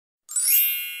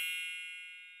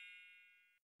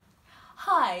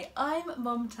Hi, I'm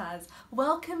Momtaz.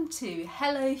 Welcome to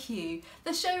Hello Hue,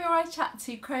 the show where I chat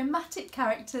to chromatic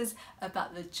characters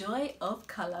about the joy of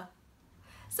colour.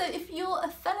 So if you're a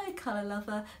fellow colour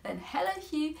lover, then Hello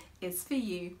Hue is for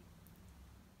you.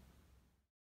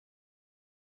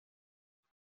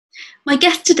 My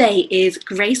guest today is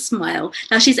Grace Smile.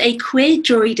 Now, she's a queer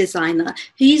jewellery designer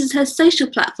who uses her social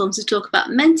platforms to talk about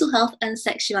mental health and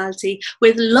sexuality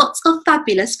with lots of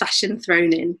fabulous fashion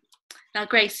thrown in. Now,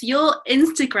 Grace, your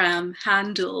Instagram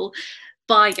handle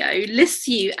bio lists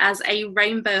you as a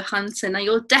rainbow hunter. Now,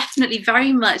 you're definitely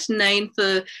very much known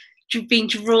for being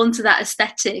drawn to that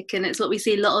aesthetic, and it's what we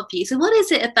see a lot of you. So, what is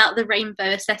it about the rainbow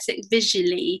aesthetic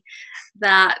visually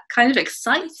that kind of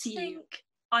excites I you? think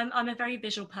I'm a very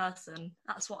visual person.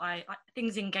 That's what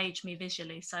things engage me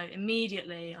visually. So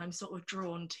immediately I'm sort of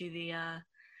drawn to the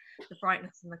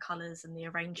brightness and the colours and the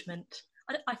arrangement.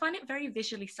 I find it very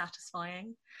visually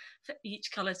satisfying for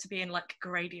each colour to be in like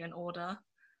gradient order.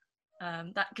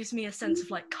 That gives me a sense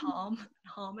of like calm and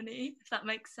harmony, if that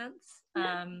makes sense.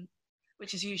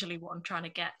 Which is usually what I'm trying to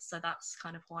get. So that's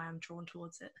kind of why I'm drawn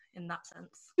towards it in that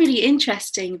sense. Really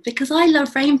interesting because I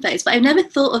love rainbows, but I've never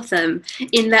thought of them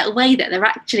in that way, that they're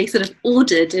actually sort of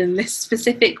ordered in this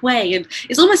specific way, and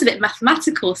it's almost a bit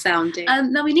mathematical sounding.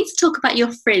 Now we need to talk about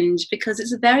your fringe because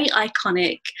it's very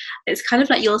iconic. It's kind of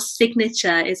like your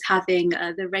signature is having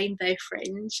the rainbow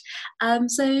fringe.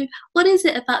 So what is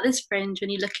it about this fringe when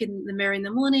you look in the mirror in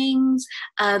the mornings,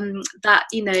 that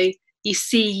you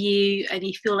see you and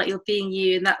you feel like you're being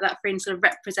you, and that fringe sort of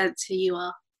represents who you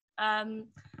are? Um,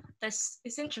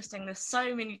 it's interesting. There's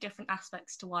so many different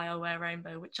aspects to why I wear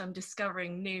rainbow, which I'm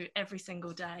discovering new every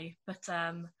single day. But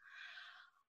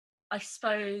I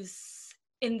suppose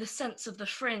in the sense of the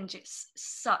fringe, it's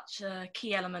such a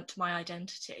key element to my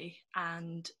identity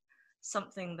and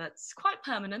something that's quite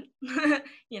permanent.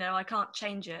 I can't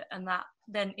change it, and that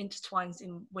then intertwines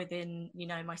within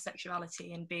my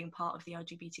sexuality and being part of the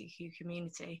LGBTQ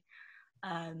community.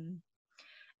 And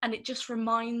it just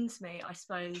reminds me, I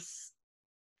suppose,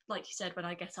 like you said, when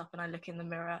I get up and I look in the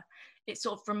mirror, it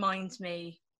sort of reminds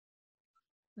me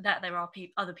that there are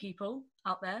other people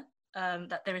out there,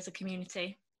 that there is a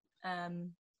community.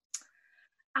 And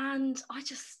I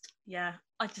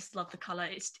just love the colour.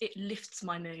 It lifts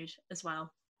my mood as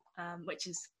well, which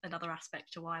is another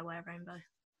aspect to why I wear rainbow.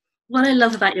 What I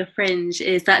love about your fringe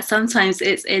is that sometimes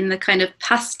it's in the kind of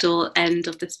pastel end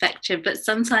of the spectrum, but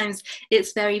sometimes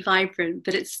it's very vibrant,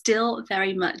 but it's still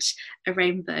very much a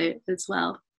rainbow as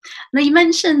well. Now, you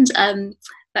mentioned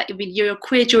that you're a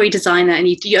queer jewelry designer, and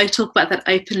you talk about that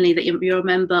openly, that you're a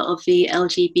member of the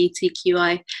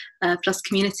LGBTQI plus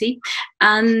community.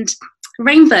 And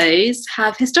rainbows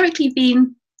have historically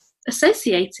been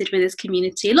associated with this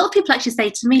community. A lot of people actually say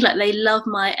to me, like, they love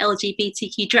my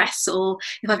LGBTQ dress, or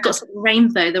if I've got something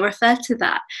rainbow, they'll refer to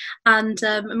that. And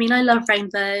I love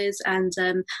rainbows, and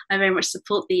I very much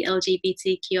support the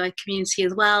LGBTQI community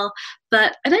as well.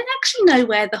 But I don't actually know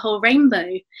where the whole rainbow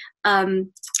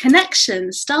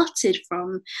connection started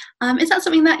from. Is that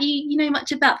something that you know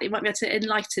much about, that you might be able to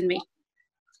enlighten me?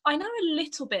 I know a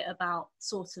little bit about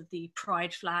sort of the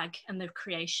pride flag and the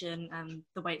creation and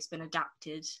the way it's been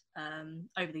adapted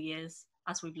over the years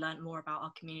as we've learned more about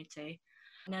our community.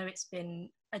 I know it's been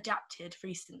adapted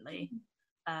recently,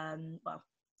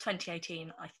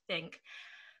 2018, I think,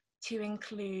 to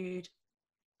include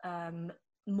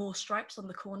more stripes on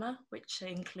the corner, which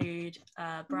include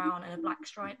brown and a black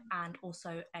stripe, and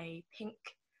also a pink,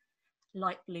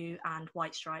 light blue and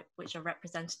white stripe, which are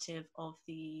representative of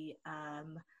the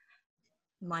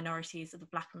minorities, of the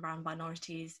black and brown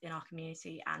minorities in our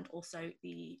community, and also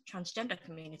the transgender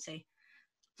community,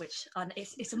 which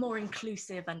it's a more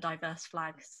inclusive and diverse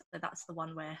flag. So that's the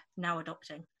one we're now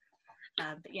adopting.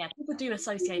 But yeah, people do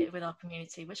associate it with our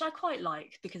community, which I quite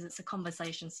like because it's a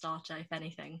conversation starter, if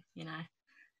anything,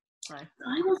 So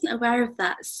I wasn't aware of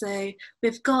that. So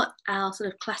we've got our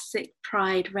sort of classic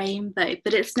pride rainbow,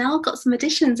 but it's now got some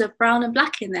additions of brown and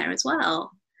black in there as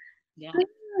well. yeah,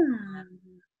 Ah,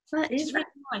 that which is is really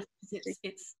nice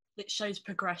because it shows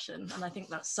progression, and I think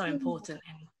that's so important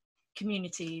in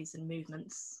communities and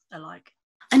movements alike.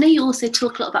 I know you also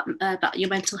talk a lot about your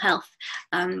mental health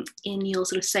in your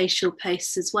sort of social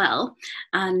posts as well,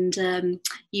 and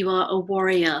you are a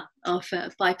warrior of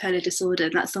bipolar disorder,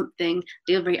 and that's something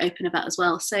that you're very open about as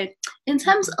well. So, in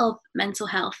terms of mental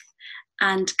health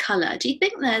and colour, do you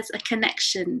think there's a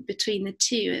connection between the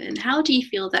two, and how do you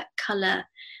feel that colour,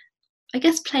 I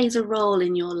guess, plays a role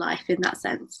in your life in that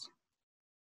sense?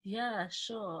 Yeah,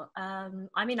 sure.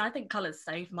 I think colours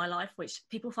saved my life, which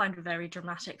people find very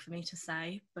dramatic for me to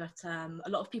say, but a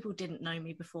lot of people didn't know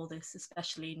me before this,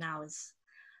 especially now as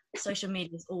social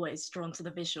media is always drawn to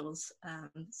the visuals.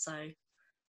 So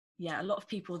yeah, a lot of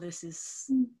people,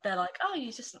 they're like, oh,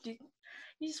 you just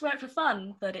work for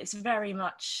fun, but it's very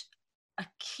much a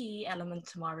key element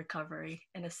to my recovery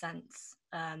in a sense,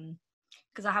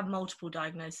 because I have multiple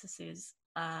diagnoses.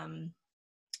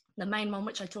 The main one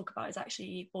which I talk about is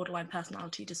actually borderline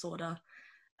personality disorder,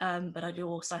 but I do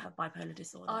also have bipolar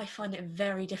disorder. I find it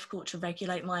very difficult to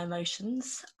regulate my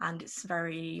emotions, and it's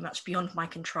very much beyond my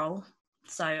control.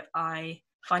 So I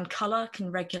find colour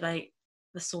can regulate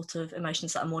the sort of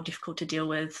emotions that are more difficult to deal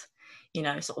with, you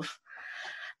know, sort of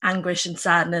anguish and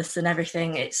sadness and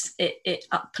everything. It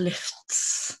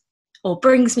uplifts or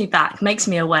brings me back, makes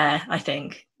me aware, I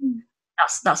think.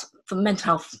 That's for mental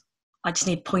health. I just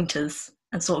need pointers,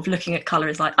 and sort of looking at colour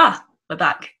is like, we're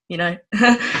back, you know.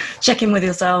 Check in with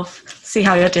yourself, see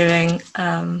how you're doing,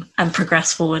 and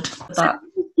progress forward. So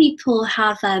people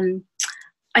have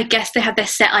I guess they have their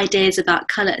set ideas about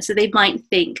colour. So they might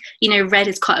think, you know, red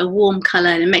is quite a warm colour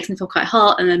and it makes them feel quite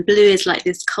hot, and then blue is like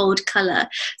this cold colour.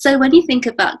 So when you think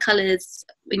about colours,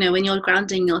 you know, when you're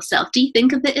grounding yourself, do you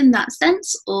think of it in that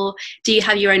sense, or do you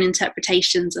have your own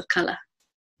interpretations of colour?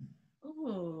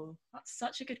 Oh, that's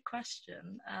such a good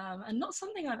question, and not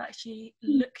something I've actually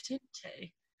looked into.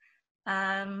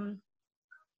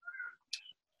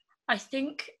 I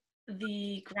think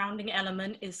the grounding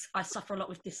element is, I suffer a lot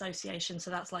with dissociation, so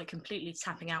that's like completely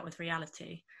tapping out with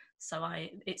reality. So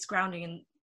it's grounding in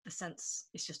the sense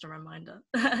it's just a reminder.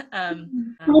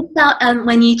 What about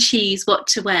when you choose what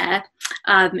to wear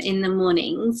in the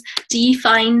mornings? Do you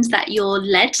find that you're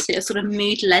led, so you're sort of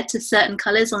mood led to certain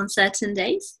colours on certain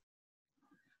days?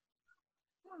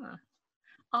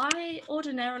 I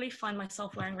ordinarily find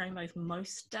myself wearing rainbows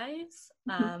most days.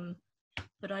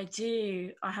 But I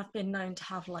have been known to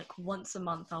have, like, once a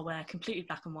month I'll wear completely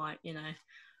black and white, you know.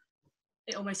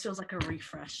 It almost feels like a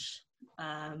refresh.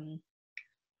 I'm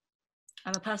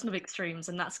a person of extremes,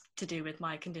 and that's to do with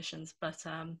my conditions, but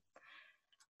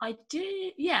I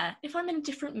do, yeah, if I'm in a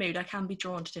different mood, I can be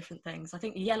drawn to different things. I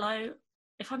think yellow,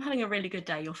 if I'm having a really good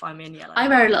day, you'll find me in yellow. I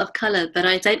wear a lot of colour, but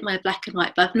I don't wear black and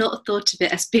white, but I've not thought of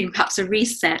it as being perhaps a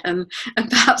reset, and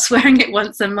perhaps wearing it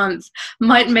once a month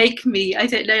might make me, I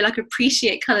don't know, like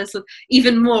appreciate colours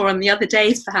even more on the other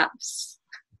days perhaps.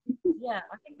 Yeah,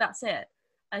 I think that's it.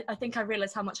 I think I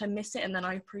realise how much I miss it, and then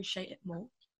I appreciate it more.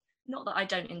 Not that I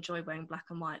don't enjoy wearing black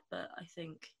and white, but I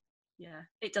think, yeah,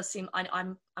 it does seem,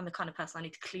 I'm the kind of person I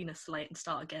need to clean a slate and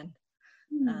start again.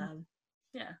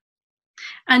 Yeah.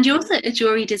 And you're also a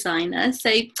jewellery designer,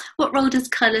 so what role does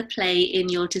colour play in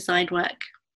your design work?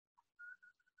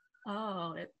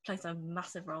 Oh, it plays a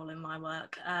massive role in my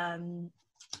work. I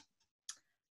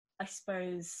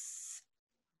suppose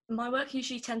my work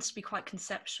usually tends to be quite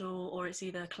conceptual, or it's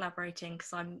either collaborating,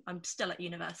 because I'm still at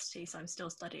university, so I'm still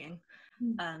studying.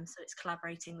 So it's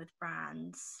collaborating with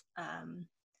brands.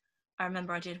 I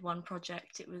remember I did one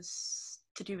project, it was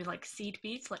to do with like seed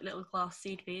beads, like little glass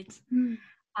seed beads.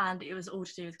 And it was all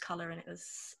to do with colour, and it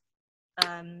was,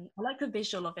 I like the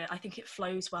visual of it. I think it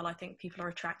flows well. I think people are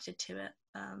attracted to it.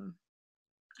 And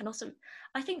also,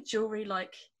 I think jewellery,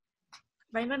 like,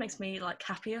 rainbow makes me like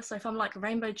happier. So if I'm like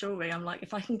rainbow jewellery, I'm like,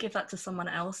 if I can give that to someone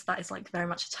else, that is like very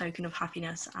much a token of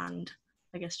happiness and,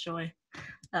 I guess, joy,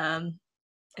 in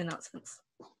that sense.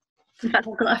 In fact,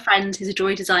 I've got a friend who's a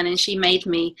jewellery designer, and she made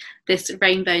me this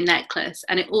rainbow necklace,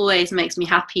 and it always makes me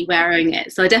happy wearing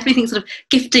it. So I definitely think sort of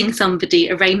gifting somebody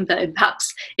a rainbow,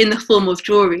 perhaps in the form of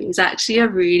jewellery, is actually a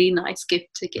really nice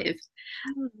gift to give.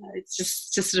 It's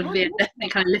just sort of, yeah, definitely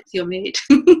kind of lifts your mood.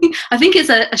 I think it's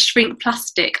a shrink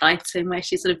plastic item where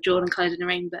she's sort of drawn and coloured in a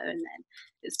rainbow, and then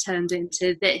it's turned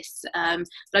into this. But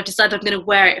I've decided I'm going to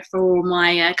wear it for all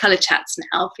my colour chats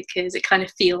now, because it kind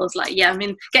of feels like, yeah,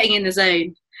 I'm getting in the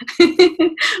zone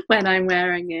when I'm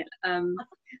wearing it.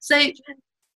 So like,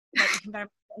 you can very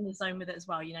much get in the zone with it as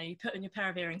well. You know, you put on your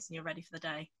pair of earrings and you're ready for the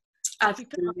day. So if you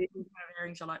put on a pair of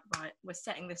earrings, you're like, right, we're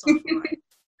setting this off right.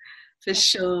 For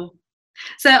sure.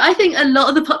 So I think a lot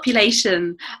of the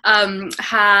population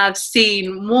have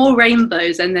seen more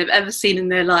rainbows than they've ever seen in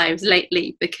their lives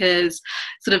lately, because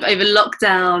sort of over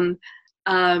lockdown,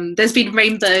 there's been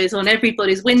rainbows on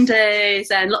everybody's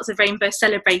windows and lots of rainbows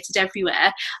celebrated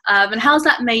everywhere. And how's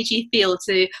that made you feel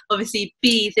to obviously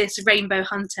be this rainbow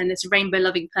hunter and this rainbow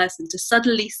loving person, to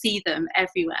suddenly see them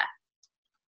everywhere?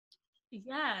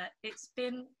 Yeah, it's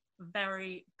been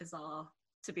very bizarre,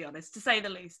 to be honest, to say the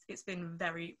least. It's been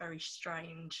very, very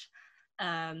strange.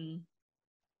 And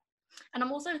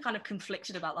I'm also kind of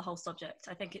conflicted about the whole subject.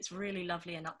 I think it's really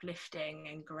lovely and uplifting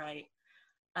and great.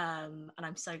 And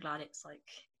I'm so glad it's like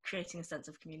creating a sense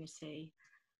of community.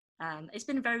 And it's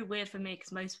been very weird for me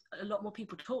because a lot more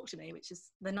people talk to me, which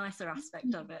is the nicer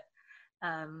aspect of it.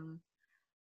 And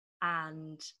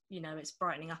it's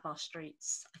brightening up our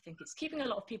streets. I think it's keeping a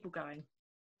lot of people going.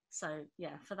 So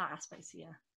yeah, for that aspect,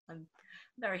 yeah, I'm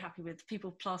very happy with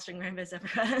people plastering rainbows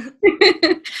everywhere.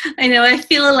 I know, I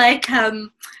feel like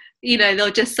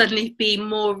there'll just suddenly be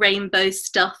more rainbow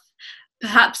stuff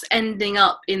perhaps ending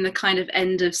up in the kind of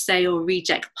end of sale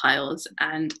reject piles,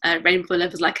 and rainbow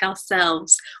lovers like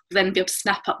ourselves will then be able to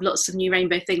snap up lots of new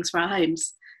rainbow things for our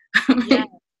homes. Yeah.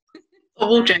 Or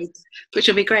wardrobes, which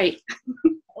will be great.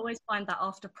 I always find that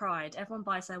after Pride, everyone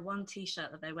buys their one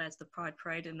t-shirt that they wear to the Pride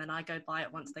parade, and then I go buy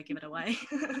it once they give it away.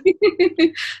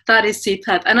 That is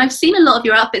superb. And I've seen a lot of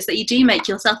your outfits that you do make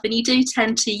yourself, and you do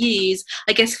tend to use,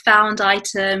 I guess, found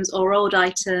items or old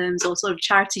items or sort of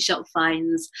charity shop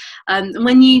finds.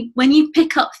 When you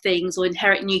pick up things or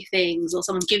inherit new things, or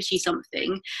someone gives you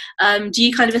something, do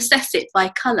you kind of assess it by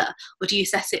colour, or do you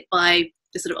assess it by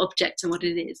the sort of object and what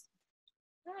it is?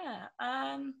 Yeah,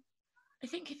 I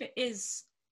think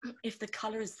if the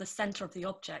colour is the centre of the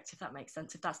object, if that makes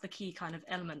sense, if that's the key kind of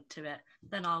element to it,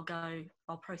 then I'll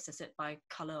process it by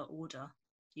colour order,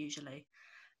 usually.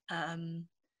 But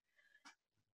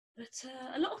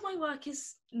a lot of my work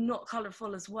is not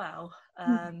colourful as well,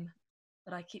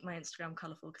 but I keep my Instagram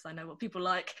colourful because I know what people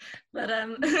like. But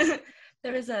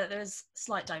there is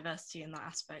slight diversity in that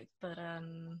aspect. But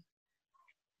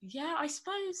yeah, I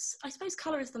suppose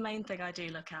colour is the main thing I do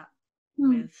look at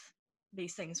with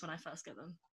these things when I first get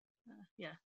them.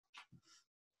 Yeah.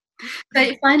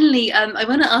 So finally, I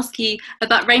want to ask you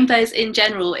about rainbows in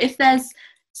general. If there's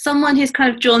someone who's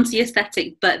kind of drawn to the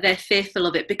aesthetic, but they're fearful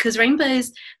of it, because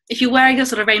rainbows, if you're wearing a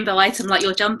sort of rainbow item like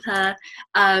your jumper,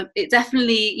 it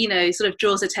definitely, sort of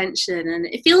draws attention, and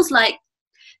it feels like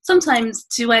sometimes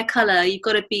to wear colour, you've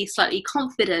got to be slightly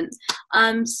confident.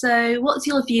 So what's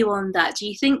your view on that? Do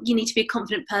you think you need to be a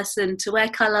confident person to wear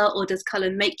colour, or does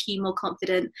colour make you more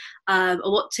confident?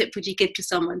 Or what tip would you give to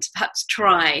someone to perhaps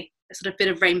try a sort of bit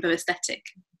of rainbow aesthetic?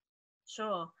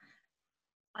 Sure.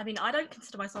 I mean, I don't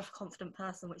consider myself a confident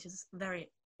person, which is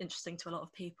very interesting to a lot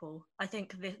of people. I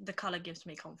think the colour gives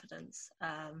me confidence.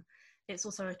 It's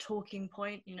also a talking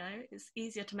point, It's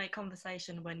easier to make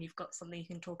conversation when you've got something you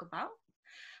can talk about.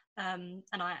 And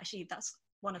that's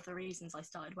one of the reasons I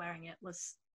started wearing it,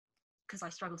 was because I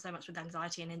struggle so much with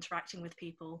anxiety and interacting with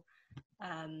people,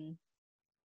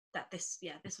 that this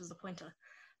was the pointer.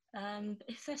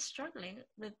 If they're struggling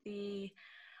with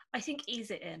I think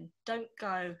ease it in. Don't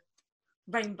go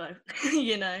rainbow,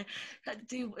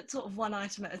 do sort of one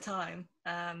item at a time.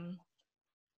 And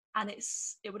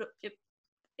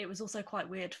it was also quite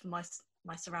weird for my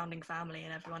surrounding family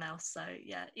and everyone else. So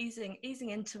yeah, easing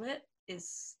into it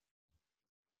is,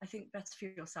 I think, best for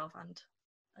yourself and,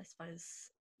 I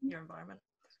suppose, your environment.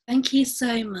 Thank you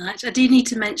so much. I do need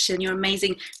to mention your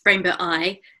amazing rainbow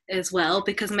eye as well,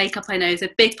 because makeup, I know, is a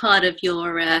big part of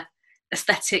your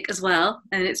aesthetic as well,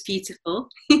 and it's beautiful.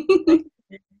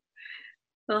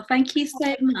 Well, thank you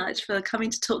so much for coming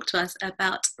to talk to us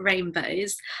about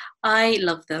rainbows. I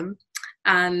love them,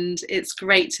 and it's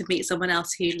great to meet someone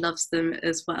else who loves them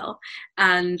as well.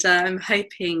 And I'm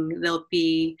hoping there'll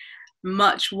be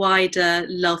much wider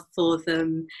love for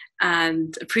them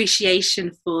and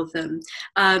appreciation for them.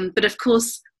 But of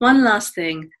course, one last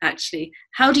thing, actually,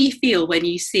 how do you feel when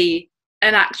you see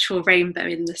an actual rainbow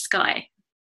in the sky?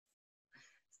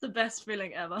 It's the best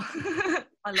feeling ever.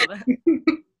 I love it.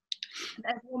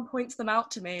 Everyone points them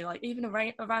out to me, like even a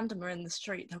randomer in the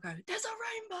street, they'll go, "There's a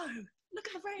rainbow, look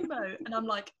at the rainbow," and I'm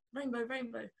like,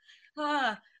 rainbow.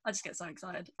 I just get so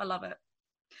excited. I love it.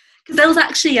 Because there was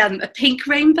actually a pink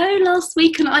rainbow last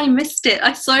week and I missed it.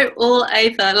 I saw it all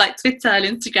over like Twitter and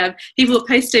Instagram. People were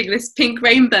posting this pink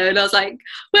rainbow and I was like,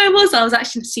 where was I? I was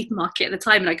actually in the supermarket at the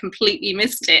time and I completely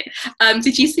missed it.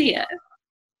 Did you see it?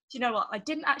 Do you know what? I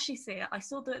didn't actually see it. I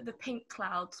saw the pink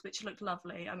clouds, which looked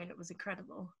lovely. I mean, it was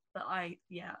incredible. But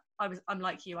I'm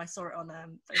like you. I saw it on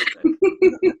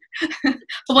Facebook.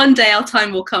 One day our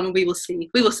time will come and we will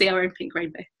see our own pink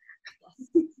rainbow.